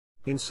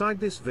Inside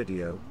this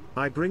video,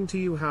 I bring to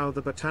you how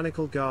the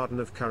Botanical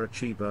Garden of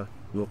Curitiba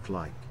look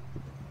like.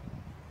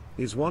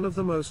 Is one of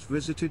the most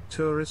visited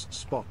tourist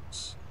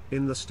spots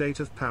in the state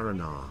of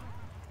Paraná.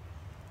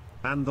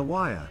 And the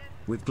wire,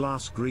 with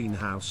glass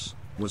greenhouse,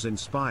 was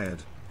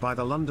inspired by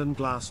the London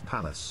Glass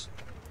Palace.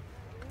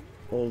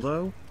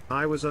 Although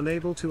I was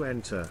unable to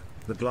enter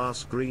the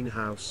glass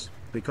greenhouse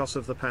because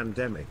of the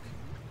pandemic.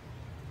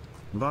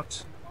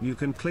 But you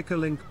can click a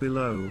link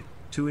below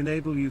to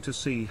enable you to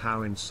see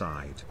how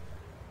inside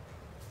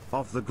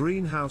of the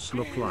greenhouse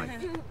look like.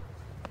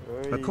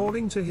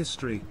 According to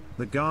history,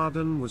 the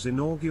garden was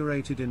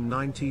inaugurated in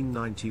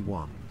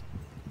 1991.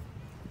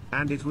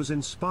 And it was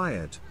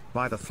inspired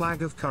by the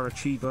flag of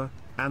Curitiba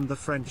and the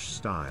French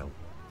style.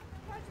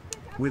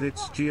 With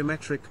its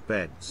geometric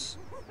beds.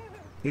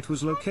 It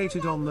was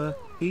located on the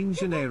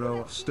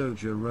Engenheiro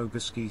Stoja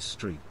Robiski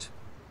Street.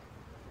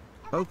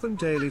 Open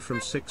daily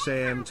from 6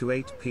 AM to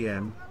 8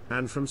 PM,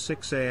 and from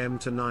 6 AM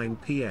to 9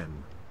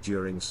 PM,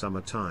 during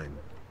summertime.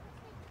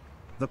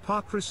 The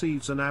park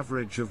receives an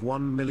average of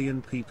 1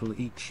 million people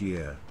each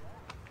year.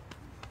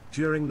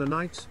 During the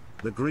night,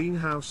 the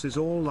greenhouse is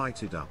all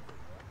lighted up.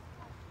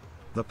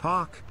 The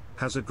park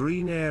has a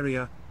green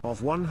area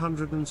of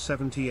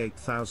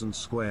 178,000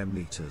 square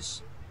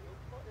meters,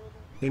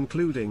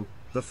 including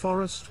the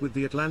forest with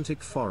the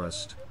Atlantic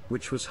forest,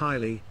 which was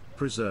highly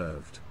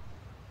preserved,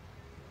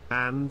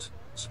 and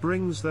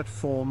springs that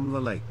form the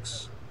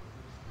lakes.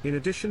 In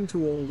addition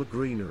to all the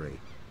greenery,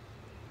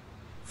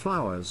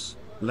 flowers,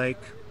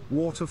 lake,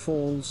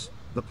 waterfalls,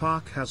 the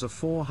park has a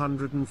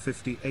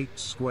 458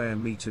 square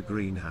meter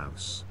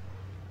greenhouse,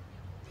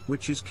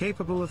 which is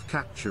capable of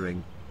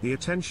capturing the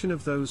attention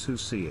of those who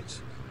see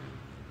it.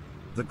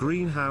 The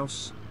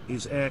greenhouse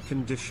is air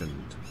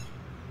conditioned,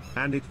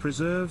 and it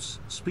preserves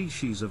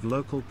species of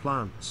local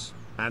plants,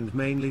 and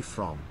mainly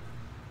from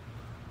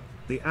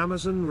the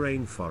Amazon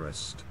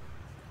rainforest.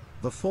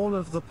 The fauna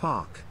of the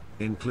park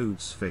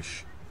includes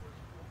fish,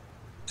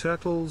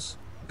 turtles,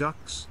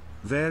 ducks,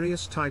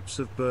 various types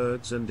of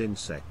birds and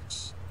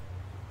insects.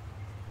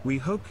 We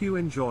hope you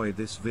enjoy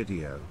this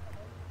video.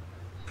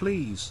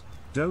 Please,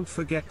 don't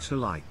forget to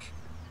like,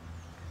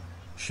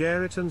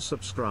 share it and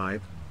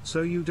subscribe,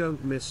 so you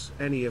don't miss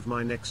any of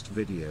my next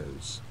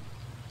videos.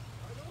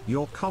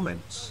 Your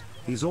comments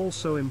is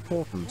also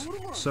important,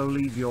 so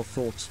leave your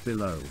thoughts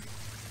below.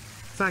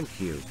 Thank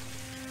you.